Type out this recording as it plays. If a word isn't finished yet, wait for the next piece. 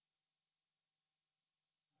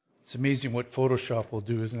It's amazing what Photoshop will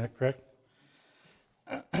do, isn't that correct?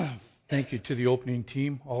 Thank you to the opening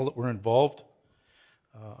team, all that were involved.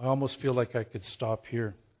 I almost feel like I could stop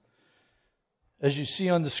here. As you see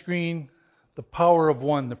on the screen, the power of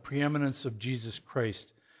one, the preeminence of Jesus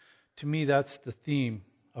Christ. To me, that's the theme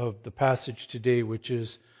of the passage today, which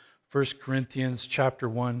is 1 Corinthians chapter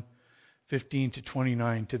 1, 15 to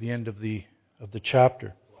 29, to the end of the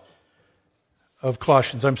chapter. Of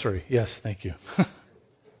Colossians, I'm sorry. Yes, thank you.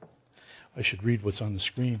 I should read what's on the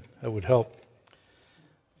screen. That would help.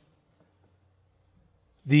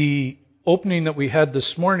 The opening that we had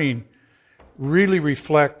this morning really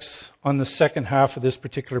reflects on the second half of this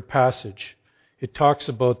particular passage. It talks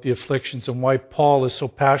about the afflictions and why Paul is so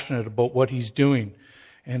passionate about what he's doing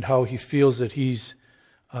and how he feels that he's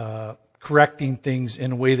correcting things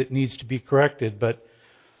in a way that needs to be corrected. But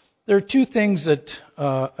there are two things that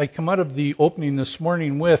I come out of the opening this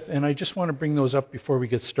morning with, and I just want to bring those up before we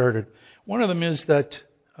get started. One of them is that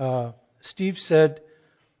Steve said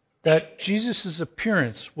that Jesus'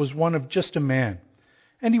 appearance was one of just a man.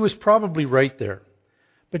 And he was probably right there.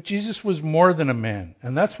 But Jesus was more than a man.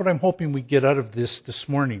 And that's what I'm hoping we get out of this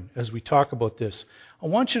morning as we talk about this. I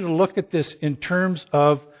want you to look at this in terms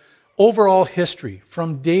of overall history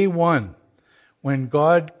from day one when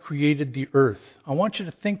God created the earth. I want you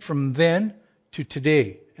to think from then to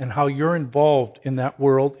today and how you're involved in that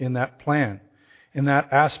world, in that plan, in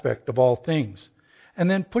that aspect of all things. And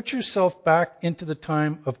then put yourself back into the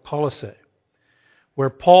time of Colossae, where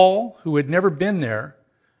Paul, who had never been there,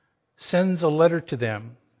 sends a letter to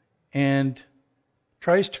them and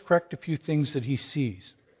tries to correct a few things that he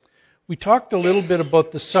sees. We talked a little bit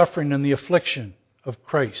about the suffering and the affliction of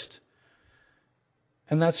Christ.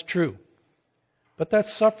 And that's true. But that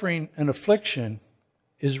suffering and affliction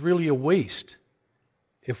is really a waste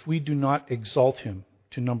if we do not exalt Him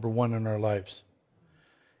to number one in our lives.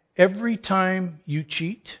 Every time you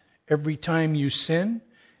cheat, every time you sin,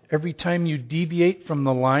 every time you deviate from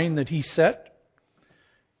the line that He set,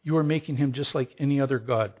 you are making Him just like any other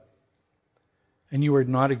god. And you are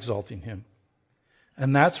not exalting Him.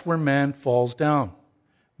 And that's where man falls down.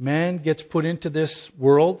 Man gets put into this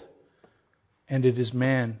world, and it is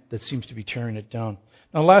man that seems to be tearing it down.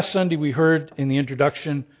 Now, last Sunday we heard in the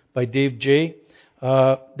introduction by Dave J.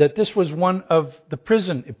 That this was one of the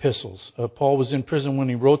prison epistles. Paul was in prison when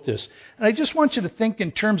he wrote this. And I just want you to think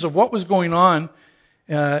in terms of what was going on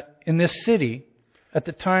in this city at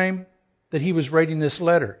the time that he was writing this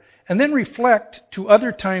letter. And then reflect to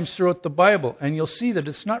other times throughout the Bible. And you'll see that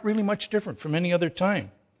it's not really much different from any other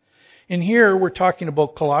time. In here, we're talking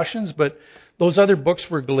about Colossians, but those other books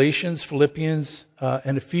were Galatians, Philippians,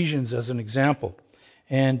 and Ephesians as an example.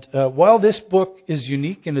 And while this book is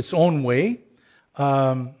unique in its own way,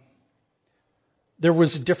 there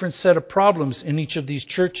was a different set of problems in each of these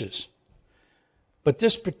churches. But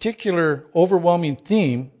this particular overwhelming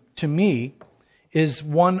theme, to me, is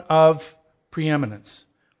one of preeminence.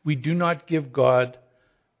 We do not give God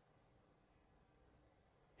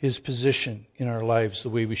His position in our lives the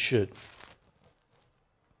way we should.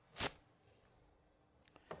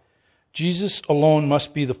 Jesus alone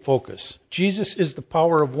must be the focus. Jesus is the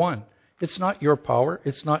power of one. It's not your power.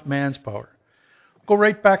 It's not man's power. Go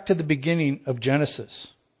right back to the beginning of Genesis.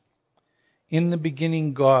 In the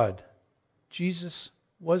beginning, God. Jesus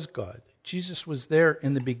was God. Jesus was there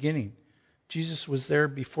in the beginning. Jesus was there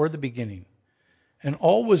before the beginning. And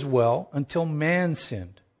all was well until man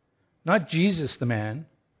sinned. Not Jesus the man.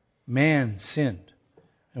 Man sinned.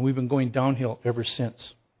 And we've been going downhill ever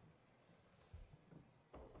since.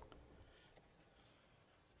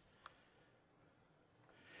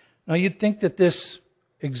 Now you'd think that this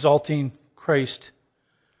exalting Christ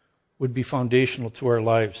would be foundational to our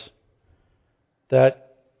lives.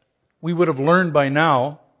 That we would have learned by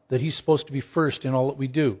now that He's supposed to be first in all that we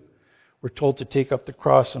do. We're told to take up the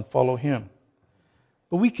cross and follow Him.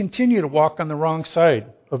 But we continue to walk on the wrong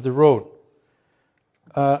side of the road.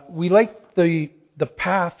 We like the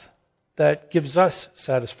path that gives us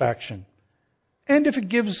satisfaction. And if it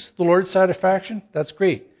gives the Lord satisfaction, that's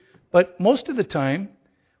great. But most of the time,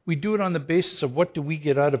 we do it on the basis of what do we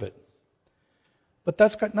get out of it. But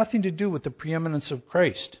that's got nothing to do with the preeminence of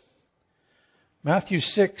Christ. Matthew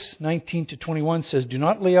 6:19 to 21 says, "Do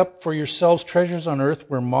not lay up for yourselves treasures on earth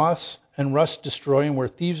where moths and rust destroy and where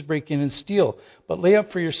thieves break in and steal. But lay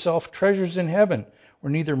up for yourself treasures in heaven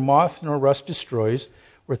where neither moth nor rust destroys,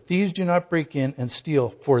 where thieves do not break in and steal.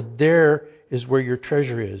 For there is where your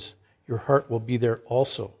treasure is. Your heart will be there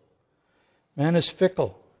also." Man is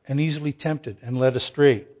fickle and easily tempted and led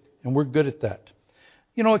astray. And we're good at that.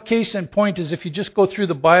 You know, a case in point is if you just go through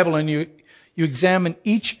the Bible and you examine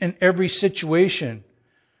each and every situation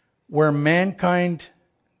where mankind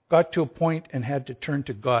got to a point and had to turn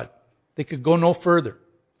to God. They could go no further.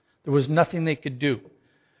 There was nothing they could do.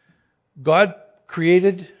 God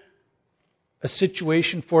created a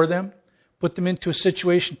situation for them, put them into a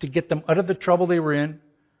situation to get them out of the trouble they were in.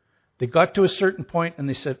 They got to a certain point and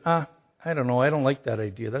they said, I don't know, I don't like that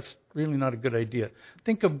idea. That's really not a good idea.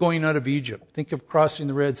 Think of going out of Egypt. Think of crossing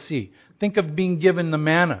the Red Sea. Think of being given the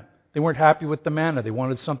manna. They weren't happy with the manna. They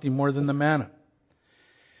wanted something more than the manna.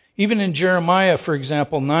 Even in Jeremiah, for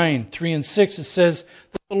example, 9:3-6, it says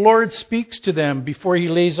that the Lord speaks to them before He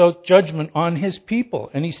lays out judgment on His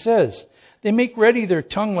people. And He says, they make ready their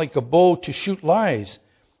tongue like a bow to shoot lies.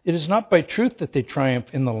 It is not by truth that they triumph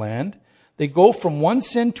in the land. They go from one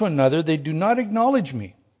sin to another. They do not acknowledge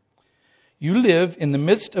me. You live in the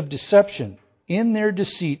midst of deception. In their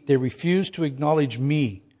deceit, they refuse to acknowledge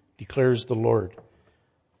me, declares the Lord.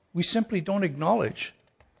 We simply don't acknowledge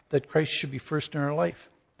that Christ should be first in our life,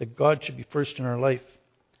 that God should be first in our life.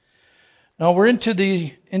 Now we're into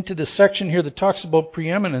the section here that talks about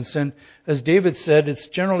preeminence, and as David said, it's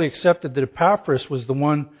generally accepted that Epaphras was the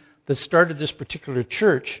one that started this particular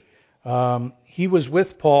church. He was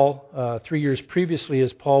with Paul 3 years previously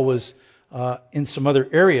as Paul was in some other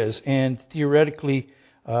areas, and theoretically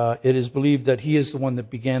it is believed that he is the one that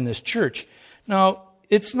began this church. Now,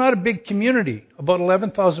 it's not a big community. About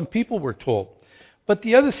 11,000 people were told. But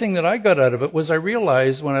the other thing that I got out of it was I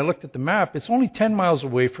realized when I looked at the map, it's only 10 miles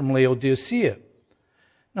away from Laodicea.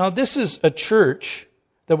 Now, this is a church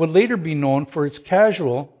that would later be known for its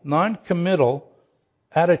casual, non-committal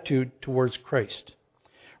attitude towards Christ.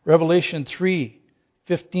 Revelation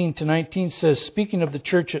 3:15-19 says, speaking of the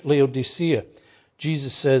church at Laodicea,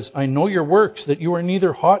 Jesus says, I know your works, that you are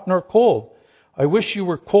neither hot nor cold. I wish you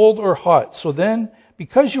were cold or hot. So then,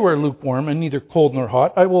 because you are lukewarm and neither cold nor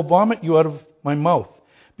hot, I will vomit you out of my mouth.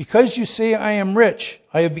 Because you say, I am rich,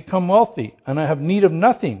 I have become wealthy, and I have need of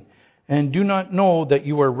nothing, and do not know that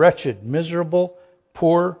you are wretched, miserable,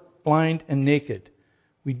 poor, blind, and naked.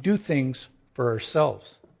 We do things for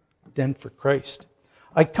ourselves, then for Christ.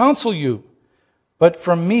 I counsel you, but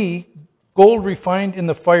from me, gold refined in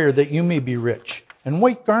the fire, that you may be rich, and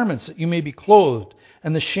white garments, that you may be clothed,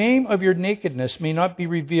 and the shame of your nakedness may not be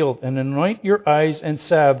revealed, and anoint your eyes and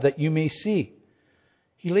salve, that you may see.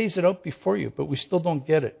 He lays it out before you, but we still don't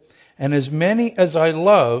get it. And as many as I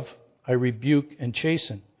love, I rebuke and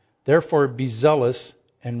chasten. Therefore be zealous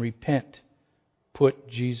and repent. Put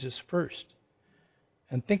Jesus first.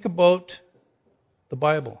 And think about the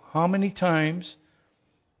Bible. How many times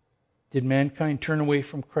did mankind turn away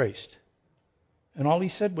from Christ? And all He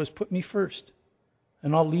said was, put me first,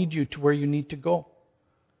 and I'll lead you to where you need to go.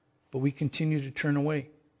 But we continue to turn away.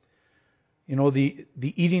 You know, the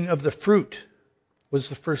eating of the fruit was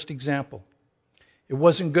the first example. It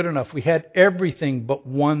wasn't good enough. We had everything but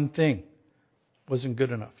one thing. It wasn't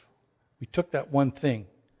good enough. We took that one thing,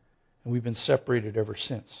 and we've been separated ever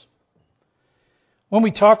since. When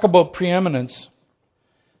we talk about preeminence,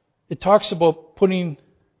 it talks about putting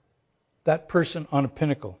that person on a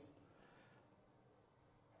pinnacle.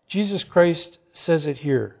 Jesus Christ says it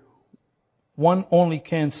here. One only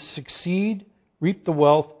can succeed, reap the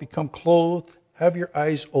wealth, become clothed, have your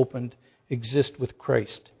eyes opened, exist with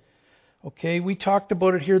Christ. Okay, we talked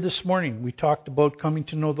about it here this morning. We talked about coming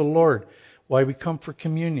to know the Lord. Why we come for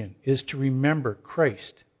communion is to remember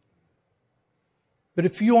Christ. But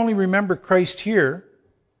if you only remember Christ here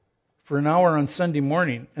for an hour on Sunday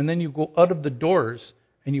morning, and then you go out of the doors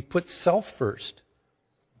and you put self first,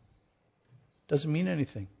 it doesn't mean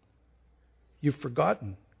anything. You've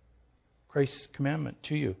forgotten Christ's commandment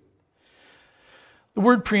to you. The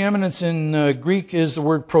word preeminence in Greek is the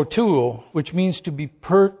word protouo, which means to be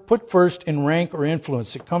put first in rank or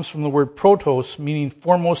influence. It comes from the word protos, meaning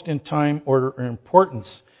foremost in time, order, or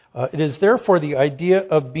importance. It is therefore the idea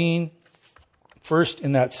of being first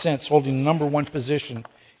in that sense, holding the number one position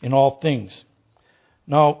in all things.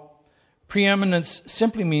 Now, preeminence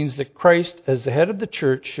simply means that Christ, as the head of the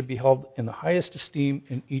church, should be held in the highest esteem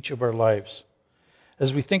in each of our lives.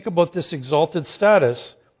 As we think about this exalted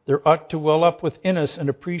status, there ought to well up within us an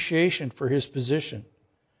appreciation for His position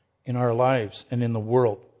in our lives and in the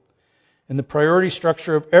world. In the priority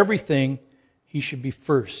structure of everything, He should be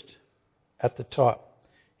first, at the top.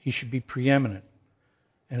 He should be preeminent.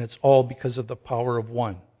 And it's all because of the power of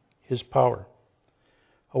one, His power.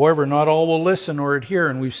 However, not all will listen or adhere,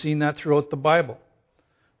 and we've seen that throughout the Bible.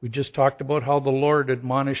 We just talked about how the Lord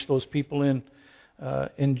admonished those people in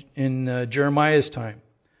Jeremiah's time.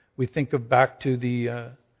 We think of back to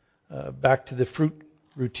the fruit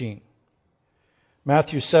routine.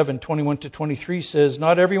 Matthew 7:21-23 says,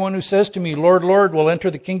 "Not everyone who says to me, 'Lord, Lord,' will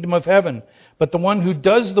enter the kingdom of heaven, but the one who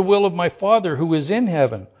does the will of my Father who is in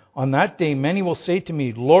heaven. On that day many will say to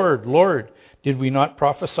me, 'Lord, Lord, did we not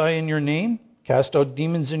prophesy in your name, cast out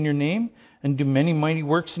demons in your name, and do many mighty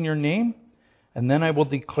works in your name?' And then I will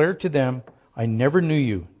declare to them, 'I never knew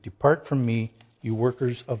you. Depart from me, you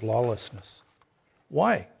workers of lawlessness.'"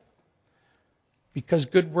 Why? Because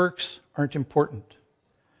good works aren't important.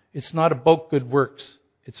 It's not about good works.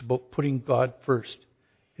 It's about putting God first.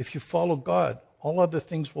 If you follow God, all other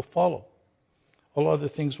things will follow. All other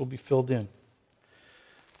things will be filled in.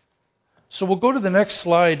 So we'll go to the next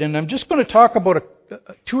slide, and I'm just going to talk about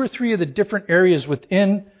two or three of the different areas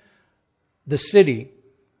within the city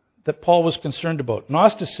that Paul was concerned about.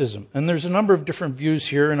 Gnosticism, and there's a number of different views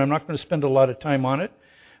here, and I'm not going to spend a lot of time on it,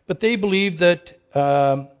 but they believe that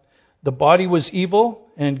the body was evil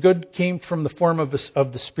and good came from the form of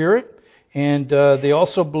the Spirit, and they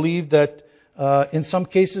also believe that in some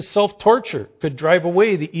cases self-torture could drive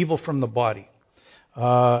away the evil from the body.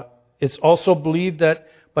 It's also believed that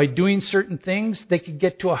by doing certain things, they could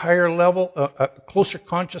get to a higher level, a closer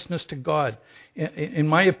consciousness to God. In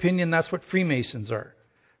my opinion, that's what Freemasons are.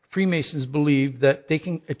 Freemasons believe that they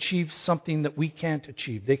can achieve something that we can't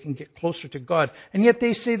achieve. They can get closer to God. And yet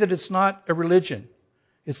they say that it's not a religion.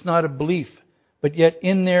 It's not a belief. But yet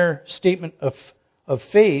in their statement of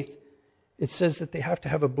faith, it says that they have to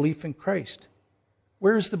have a belief in Christ.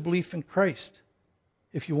 Where is the belief in Christ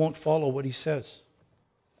if you won't follow what he says?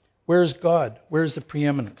 Where is God? Where is the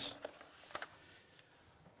preeminence?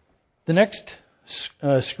 The next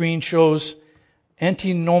screen shows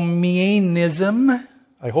antinomianism.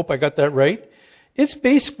 I hope I got that right. It's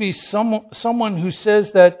basically someone who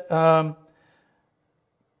says that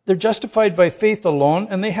they're justified by faith alone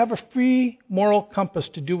and they have a free moral compass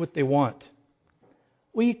to do what they want.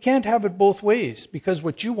 Well, you can't have it both ways, because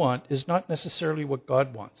what you want is not necessarily what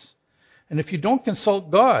God wants. And if you don't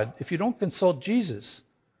consult God, if you don't consult Jesus,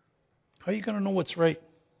 how are you going to know what's right?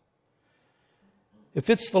 If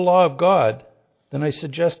it's the law of God, then I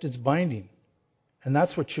suggest it's binding. And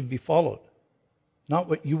that's what should be followed, not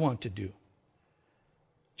what you want to do.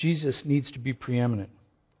 Jesus needs to be preeminent.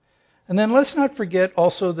 And then let's not forget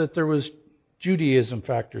also that there was Judaism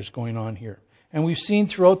factors going on here. And we've seen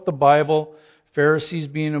throughout the Bible Pharisees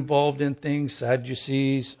being involved in things,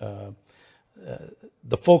 Sadducees,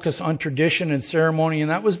 the focus on tradition and ceremony,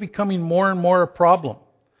 and that was becoming more and more a problem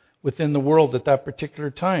within the world at that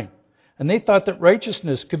particular time. And they thought that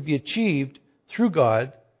righteousness could be achieved through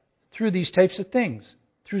God, through these types of things,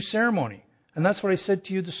 through ceremony. And that's what I said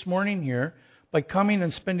to you this morning here. By coming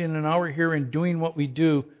and spending an hour here and doing what we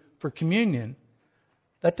do for communion,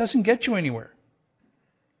 that doesn't get you anywhere.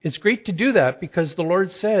 It's great to do that because the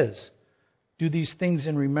Lord says, do these things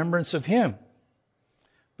in remembrance of Him.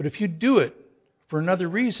 But if you do it for another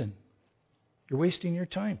reason, you're wasting your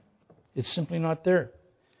time. It's simply not there.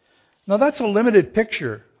 Now that's a limited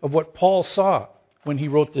picture of what Paul saw when he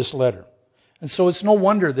wrote this letter. And so it's no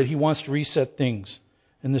wonder that he wants to reset things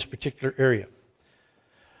in this particular area.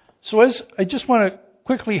 So as I just want to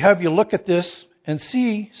quickly have you look at this and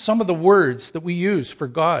see some of the words that we use for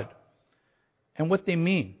God and what they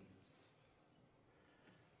mean.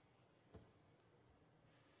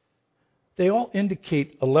 They all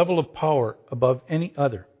indicate a level of power above any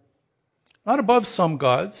other. Not above some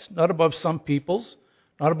gods, not above some peoples,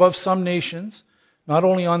 not above some nations, not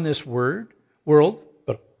only on this world,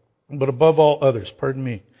 but above all others, pardon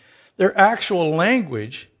me. Their actual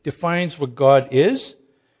language defines what God is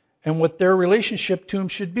and what their relationship to Him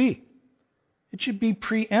should be. It should be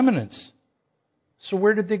preeminence. So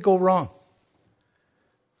where did they go wrong?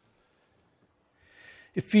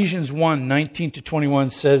 Ephesians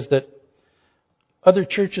 1:19-21 says that other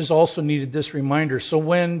churches also needed this reminder. So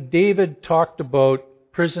when David talked about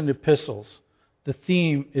prison epistles, the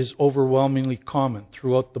theme is overwhelmingly common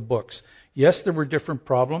throughout the books. Yes, there were different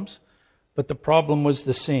problems, but the problem was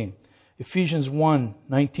the same. Ephesians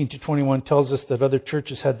 1:19-21 tells us that other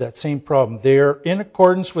churches had that same problem. They are in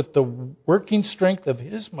accordance with the working strength of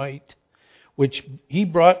His might, which He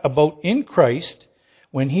brought about in Christ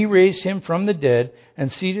when He raised Him from the dead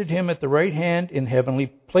and seated Him at the right hand in heavenly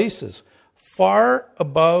places, far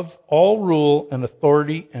above all rule and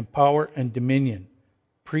authority and power and dominion.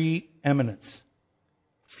 Preeminence.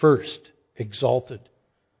 First, exalted,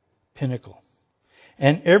 pinnacle.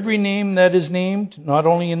 And every name that is named, not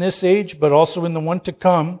only in this age, but also in the one to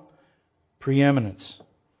come, preeminence.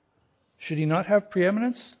 Should He not have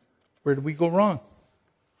preeminence? Where did we go wrong?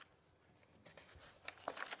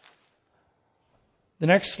 The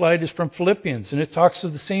next slide is from Philippians, and it talks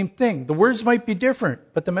of the same thing. The words might be different,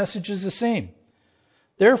 but the message is the same.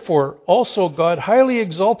 Therefore also God highly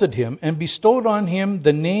exalted him and bestowed on him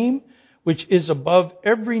the name which is above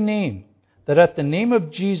every name, that at the name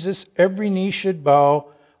of Jesus every knee should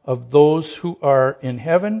bow, of those who are in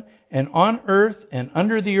heaven and on earth and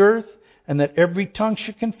under the earth, and that every tongue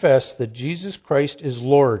should confess that Jesus Christ is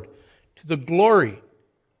Lord, to the glory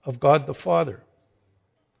of God the Father.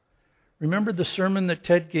 Remember the sermon that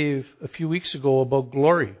Ted gave a few weeks ago about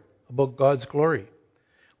glory, about God's glory.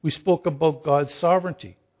 We spoke about God's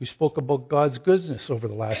sovereignty. We spoke about God's goodness over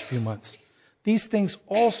the last few months. These things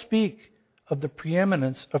all speak of the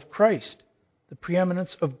preeminence of Christ, the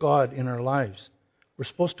preeminence of God in our lives. We're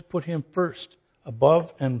supposed to put him first,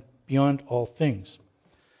 above and beyond all things.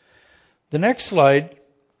 The next slide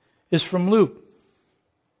is from Luke.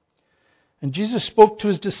 And Jesus spoke to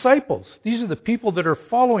his disciples. These are the people that are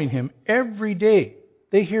following him every day.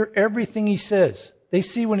 They hear everything he says. They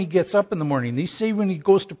see when he gets up in the morning. They see when he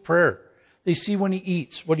goes to prayer. They see when he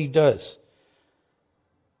eats, what he does.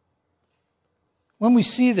 When we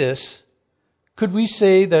see this, could we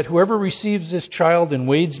say that whoever receives this child in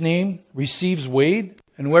Wade's name receives Wade,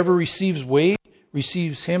 and whoever receives Wade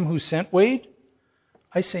receives him who sent Wade?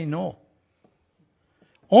 I say no.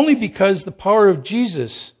 Only because the power of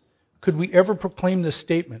Jesus could we ever proclaim this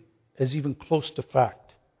statement as even close to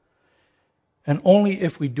fact. And only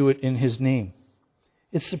if we do it in his name.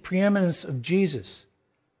 It's the preeminence of Jesus.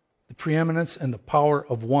 The preeminence and the power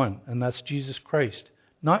of one, and that's Jesus Christ.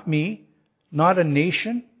 Not me, not a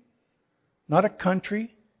nation, not a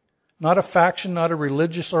country, not a faction, not a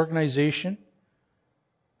religious organization.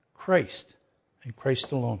 Christ, and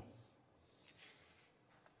Christ alone.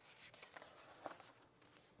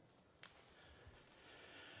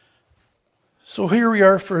 So here we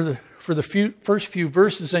are for the first few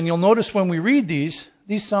verses, and you'll notice when we read these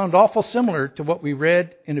sound awful similar to what we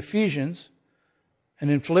read in Ephesians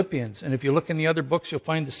and in Philippians. And if you look in the other books, you'll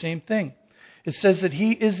find the same thing. It says that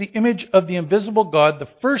he is the image of the invisible God, the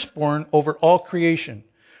firstborn over all creation.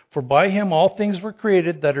 For by him all things were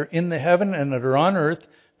created that are in the heaven and that are on earth,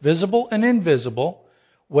 visible and invisible,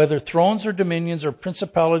 whether thrones or dominions or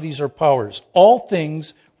principalities or powers. All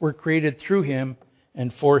things were created through him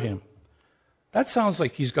and for him. That sounds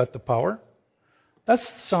like he's got the power. That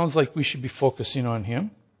sounds like we should be focusing on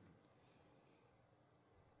him.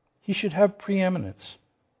 He should have preeminence.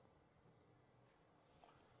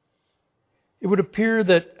 It would appear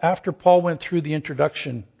that after Paul went through the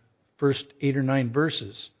introduction, first 8 or 9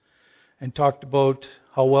 verses, and talked about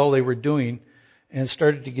how well they were doing, and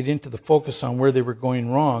started to get into the focus on where they were going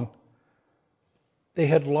wrong, they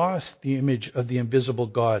had lost the image of the invisible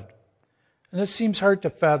God. And this seems hard to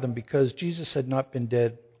fathom because Jesus had not been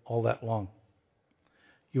dead all that long.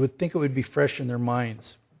 You would think it would be fresh in their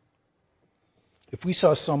minds. If we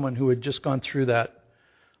saw someone who had just gone through that,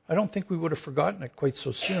 I don't think we would have forgotten it quite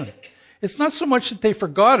so soon. It's not so much that they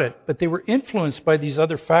forgot it, but they were influenced by these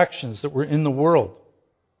other factions that were in the world.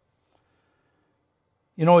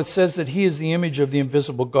 You know, it says that he is the image of the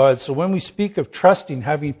invisible God. So when we speak of trusting,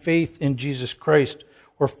 having faith in Jesus Christ,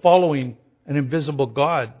 or following an invisible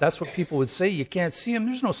God, that's what people would say. You can't see him.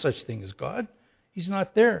 There's no such thing as God. He's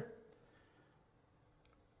not there.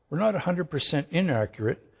 We're not 100%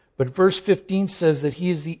 inaccurate, but verse 15 says that he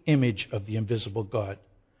is the image of the invisible God.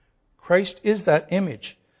 Christ is that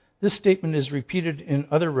image. This statement is repeated in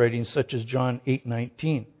other writings such as John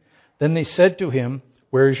 8:19. Then they said to him,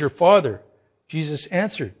 "Where is your Father?" Jesus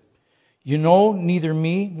answered, "You know neither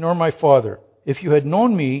me nor my Father. If you had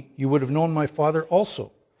known me, you would have known my Father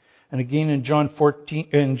also." And again in John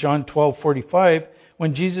 12:45,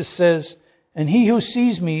 when Jesus says, "And he who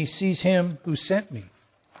sees me sees him who sent me."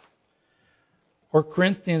 Or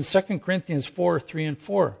 2 Corinthians 4:3 and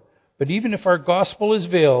 4. But even if our gospel is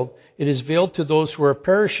veiled, it is veiled to those who are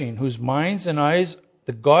perishing, whose minds and eyes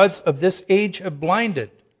the gods of this age have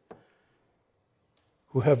blinded,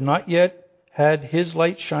 who have not yet had his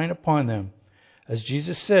light shine upon them. As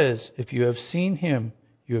Jesus says, if you have seen him,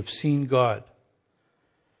 you have seen God.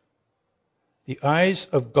 The eyes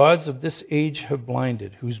of gods of this age have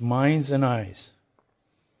blinded, whose minds and eyes.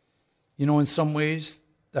 You know, in some ways,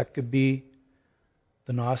 that could be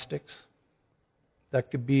the Gnostics. That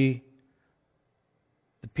could be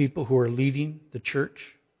the people who are leading the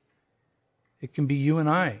church. It can be you and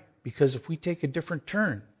I, because if we take a different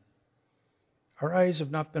turn, our eyes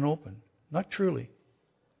have not been opened. Not truly.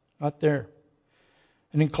 Not there.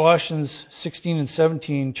 And in Colossians 16 and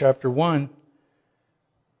 17, chapter 1,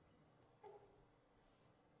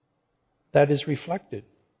 that is reflected.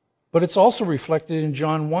 But it's also reflected in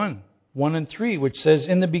John 1 and 3, which says,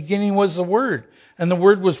 "In the beginning was the Word, and the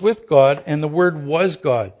Word was with God, and the Word was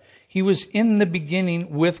God. He was in the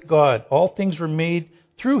beginning with God. All things were made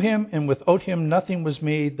Through him and without him nothing was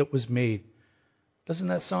made that was made. Doesn't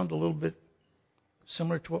that sound a little bit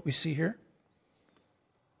similar to what we see here?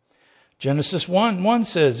 Genesis 1:1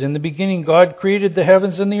 says, in the beginning God created the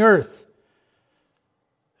heavens and the earth.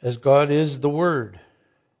 As God is the Word.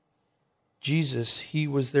 Jesus, he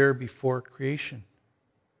was there before creation.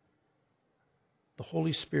 The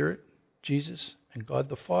Holy Spirit, Jesus, and God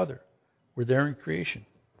the Father were there in creation.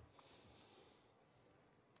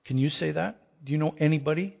 Can you say that? Do you know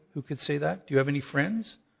anybody who could say that? Do you have any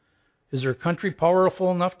friends? Is there a country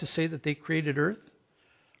powerful enough to say that they created Earth?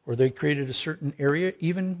 Or they created a certain area,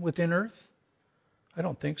 even within Earth? I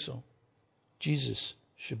don't think so. Jesus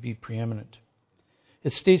should be preeminent.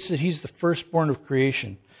 It states that he's the firstborn of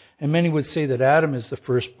creation. And many would say that Adam is the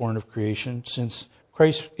firstborn of creation, since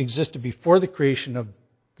Christ existed before the creation of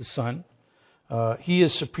the Son. He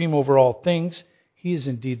is supreme over all things. He is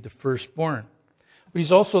indeed the firstborn. But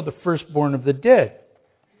he's also the firstborn of the dead.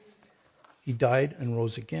 He died and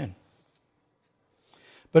rose again.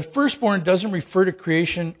 But firstborn doesn't refer to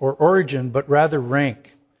creation or origin, but rather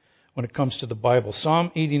rank when it comes to the Bible. Psalm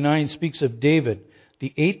 89 speaks of David,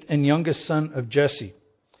 the eighth and youngest son of Jesse.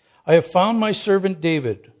 I have found my servant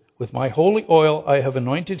David. With my holy oil I have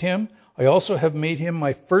anointed him. I also have made him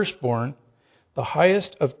my firstborn, the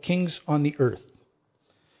highest of kings on the earth.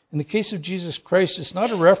 In the case of Jesus Christ, it's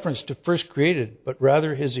not a reference to first created, but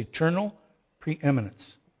rather his eternal preeminence,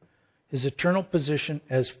 his eternal position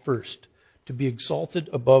as first, to be exalted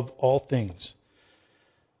above all things.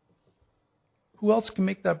 Who else can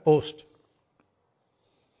make that boast?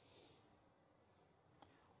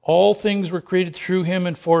 All things were created through him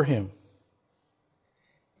and for him.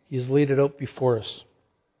 He has laid it out before us.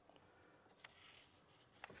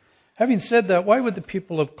 Having said that, why would the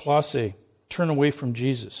people of Colossae turn away from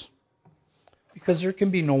Jesus? Because there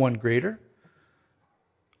can be no one greater.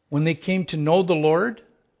 When they came to know the Lord,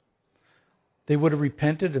 they would have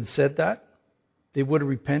repented and said that. They would have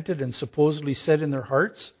repented and supposedly said in their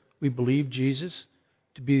hearts, we believe Jesus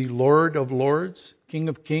to be Lord of lords, King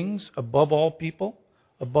of kings, above all people,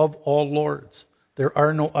 above all lords. There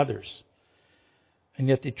are no others. And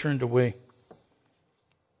yet they turned away.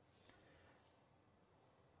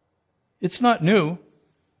 It's not new.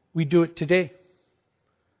 We do it today.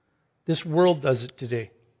 This world does it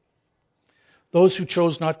today. Those who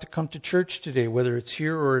chose not to come to church today, whether it's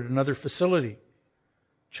here or at another facility,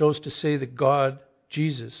 chose to say that God,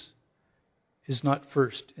 Jesus, is not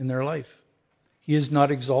first in their life. He is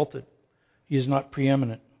not exalted. He is not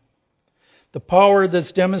preeminent. The power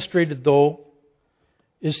that's demonstrated, though,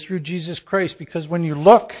 is through Jesus Christ. Because when you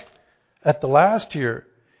look at the last here,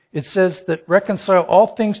 it says that reconcile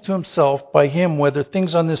all things to himself by him, whether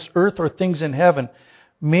things on this earth or things in heaven,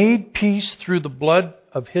 made peace through the blood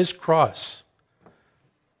of his cross.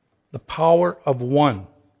 The power of one.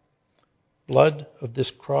 Blood of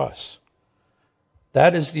this cross.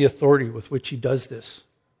 That is the authority with which he does this.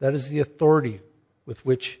 That is the authority with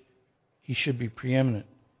which he should be preeminent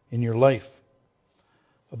in your life,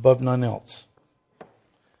 above none else.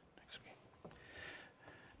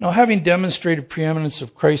 Now, having demonstrated preeminence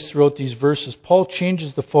of Christ throughout these verses, Paul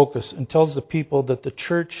changes the focus and tells the people that the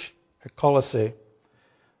church at Colossae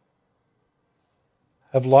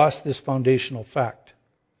have lost this foundational fact,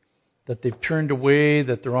 that they've turned away,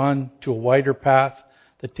 that they're on to a wider path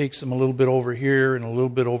that takes them a little bit over here and a little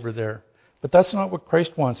bit over there. But that's not what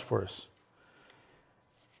Christ wants for us.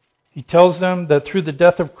 He tells them that through the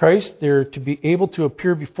death of Christ, they're to be able to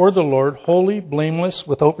appear before the Lord holy, blameless,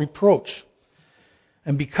 without reproach.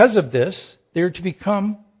 And because of this, they are to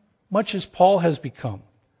become much as Paul has become,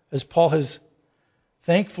 as Paul has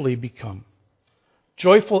thankfully become,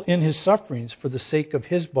 joyful in his sufferings for the sake of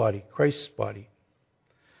his body, Christ's body.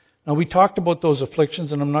 Now, we talked about those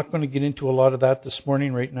afflictions, and I'm not going to get into a lot of that this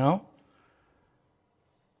morning right now.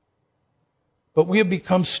 But we have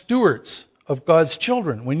become stewards of God's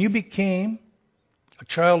children. When you became a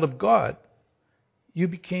child of God, you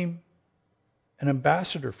became an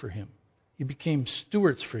ambassador for him. You became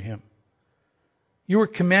stewards for him. You were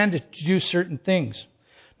commanded to do certain things.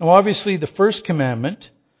 Now, obviously, the first commandment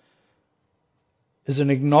is an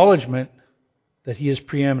acknowledgement that he is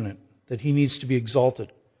preeminent, that he needs to be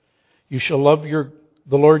exalted. You shall love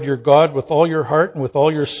the Lord your God with all your heart and with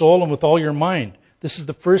all your soul and with all your mind. This is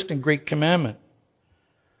the first and great commandment.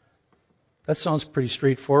 That sounds pretty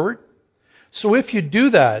straightforward. So if you do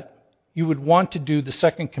that, you would want to do the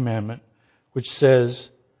second commandment, which says,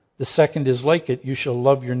 the second is like it, you shall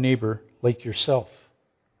love your neighbor like yourself.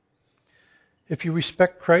 If you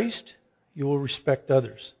respect Christ, you will respect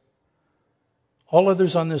others. All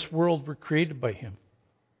others on this world were created by him.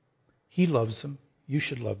 He loves them. You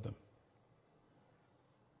should love them.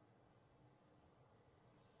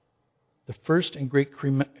 first and great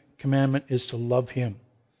commandment is to love Him.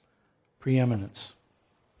 Preeminence.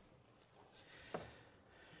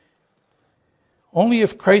 Only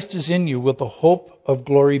if Christ is in you will the hope of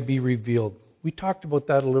glory be revealed. We talked about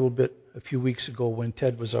that a little bit a few weeks ago when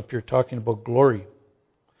Ted was up here talking about glory.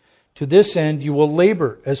 To this end you will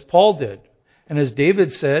labor, as Paul did. And as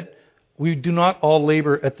David said, we do not all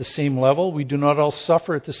labor at the same level. We do not all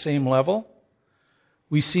suffer at the same level.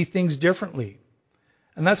 We see things differently.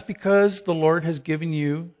 And that's because the Lord has given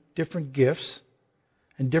you different gifts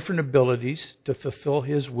and different abilities to fulfill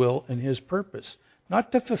His will and His purpose.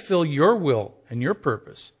 Not to fulfill your will and your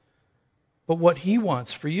purpose, but what He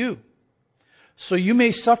wants for you. So you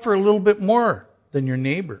may suffer a little bit more than your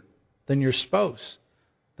neighbor, than your spouse,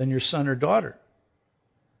 than your son or daughter.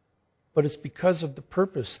 But it's because of the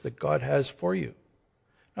purpose that God has for you.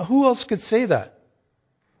 Now, who else could say that?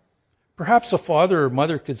 Perhaps a father or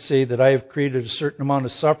mother could say that I have created a certain amount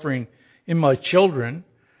of suffering in my children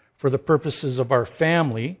for the purposes of our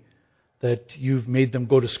family, that you've made them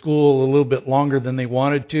go to school a little bit longer than they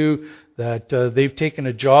wanted to, that they've taken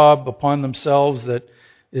a job upon themselves that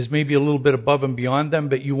is maybe a little bit above and beyond them,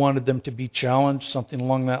 but you wanted them to be challenged, something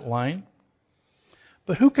along that line.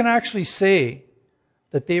 But who can actually say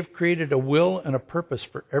that they've created a will and a purpose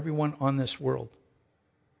for everyone on this world?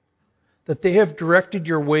 That they have directed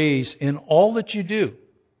your ways in all that you do.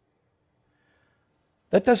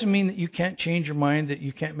 That doesn't mean that you can't change your mind, that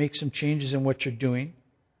you can't make some changes in what you're doing.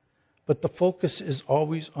 But the focus is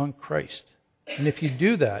always on Christ. And if you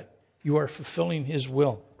do that, you are fulfilling His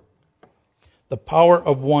will. The power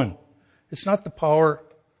of one. It's not the power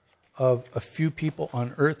of a few people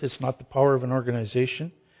on earth. It's not the power of an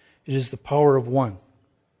organization. It is the power of one.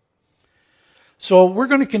 So we're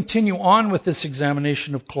going to continue on with this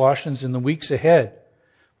examination of Colossians in the weeks ahead.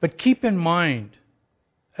 But keep in mind,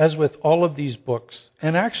 as with all of these books,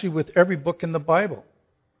 and actually with every book in the Bible,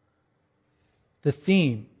 the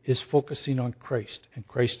theme is focusing on Christ and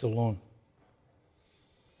Christ alone.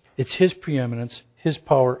 It's His preeminence, His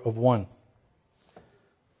power of one.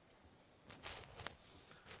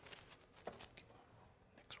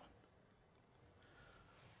 Next one.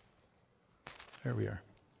 There we are.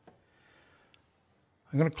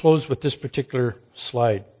 I'm going to close with this particular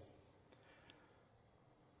slide.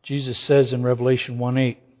 Jesus says in Revelation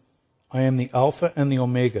 1:8, I am the Alpha and the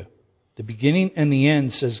Omega, the beginning and the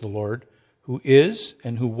end, says the Lord, who is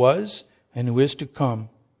and who was and who is to come,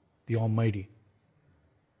 the Almighty.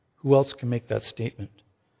 Who else can make that statement?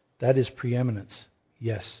 That is preeminence.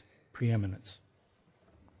 Yes, preeminence.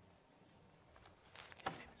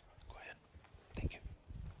 Go ahead. Thank you.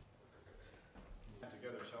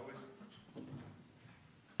 Together, shall we?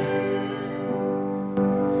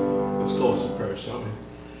 Let's close in prayer, shall we?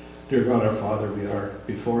 Dear God, our Father, we are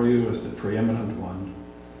before you as the preeminent one,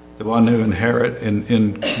 the one who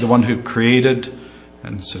the one who created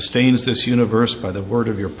and sustains this universe by the word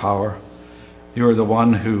of your power. You are the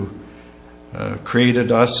one who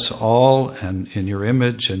created us all and in your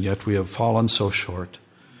image, and yet we have fallen so short.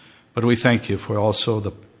 But we thank you for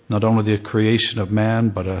also not only the creation of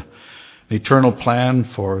man, but an eternal plan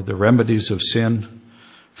for the remedies of sin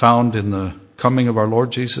found in the coming of our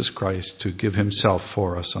Lord Jesus Christ to give Himself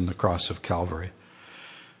for us on the cross of Calvary.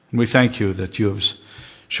 And we thank you that you have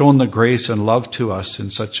shown the grace and love to us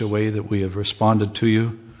in such a way that we have responded to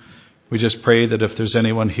you. We just pray that if there's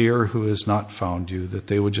anyone here who has not found you, that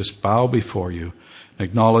they would just bow before you,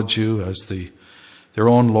 acknowledge you as their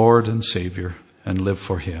own Lord and Savior, and live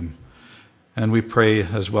for Him. And we pray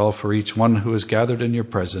as well for each one who is gathered in your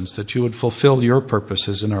presence, that you would fulfill your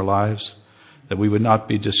purposes in our lives, that we would not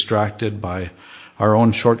be distracted by our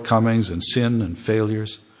own shortcomings and sin and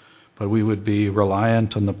failures, but we would be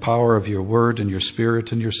reliant on the power of your word and your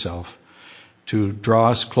Spirit and yourself to draw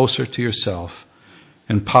us closer to yourself,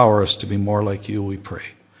 empower us to be more like you, we pray.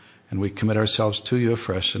 And we commit ourselves to you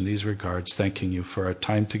afresh in these regards, thanking you for our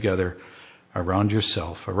time together around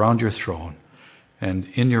yourself, around your throne, and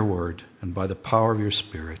in your word, and by the power of your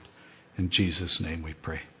Spirit. In Jesus' name we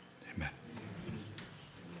pray. Amen.